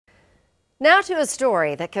Now to a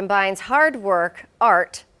story that combines hard work,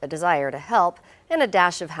 art, a desire to help, and a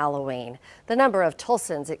dash of Halloween. The number of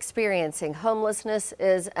Tulsans experiencing homelessness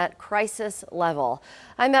is at crisis level.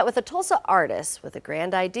 I met with a Tulsa artist with a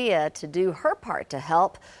grand idea to do her part to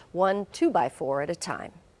help, one 2x4 at a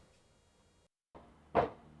time.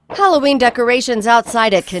 Halloween decorations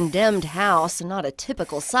outside a condemned house, not a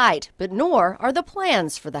typical sight, but nor are the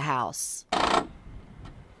plans for the house.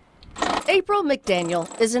 April McDaniel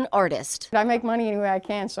is an artist. I make money any way I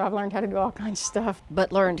can, so I've learned how to do all kinds of stuff.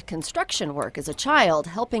 But learned construction work as a child,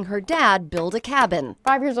 helping her dad build a cabin.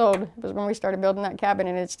 5 years old was when we started building that cabin,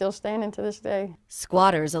 and it's still standing to this day.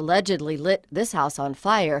 Squatters allegedly lit this house on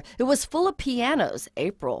fire. It was full of pianos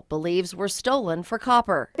April believes were stolen for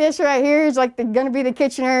copper. This right here is like going to be the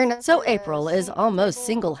kitchener. So April is almost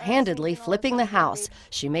single-handedly flipping the house.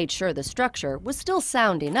 She made sure the structure was still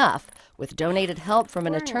sound enough. With donated help from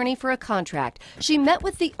an attorney for a contract, she met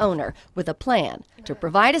with the owner with a plan to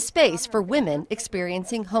provide a space for women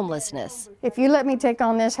experiencing homelessness. If you let me take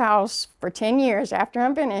on this house for 10 years after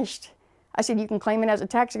I'm finished, I said you can claim it as a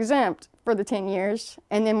tax exempt for the 10 years,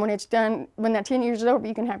 and then when it's done, when that 10 years is over,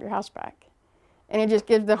 you can have your house back. And it just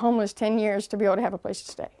gives the homeless 10 years to be able to have a place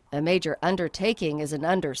to stay. A major undertaking is an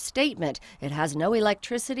understatement. It has no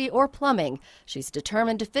electricity or plumbing. She's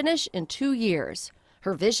determined to finish in 2 years.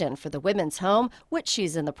 Her vision for the women's home, which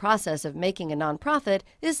she's in the process of making a nonprofit,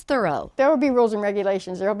 is thorough. There will be rules and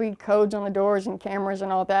regulations. There will be codes on the doors and cameras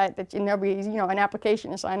and all that, and there'll be, an application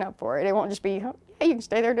to sign up for it. It won't just be, hey, you can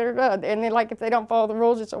stay there, and then if they don't follow the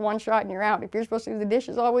rules, it's a one shot and you're out. If you're supposed to do the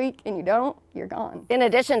dishes all week and you don't, you're gone. In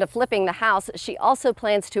addition to flipping the house, she also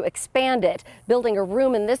plans to expand it, building a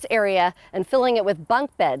room in this area and filling it with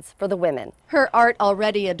bunk beds for the women. Her art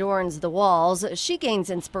already adorns the walls. She gains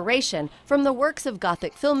inspiration from the works of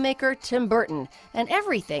Gothic filmmaker Tim Burton, and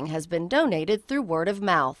everything has been donated through word of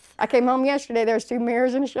mouth. I came home yesterday, there's 2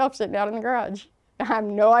 mirrors and a shelf sitting out in the garage. I have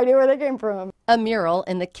no idea where they came from. A mural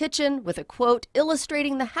in the kitchen with a quote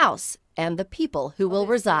illustrating the house and the people who will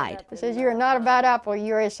reside. It says, "You are not a bad apple,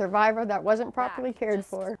 you are a survivor that wasn't properly cared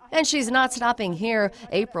for." And she's not stopping here.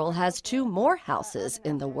 April has 2 more houses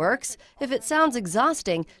in the works. If it sounds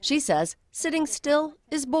exhausting, she says sitting still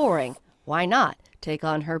is boring. Why not take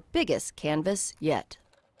on her biggest canvas yet?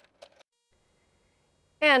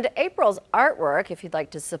 And April's artwork, if you'd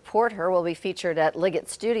like to support her, will be featured at Liggett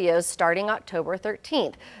Studios starting October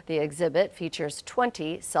 13th. The exhibit features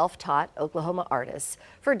 20 self-taught Oklahoma artists.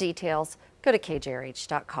 For details, go to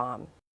kjrh.com.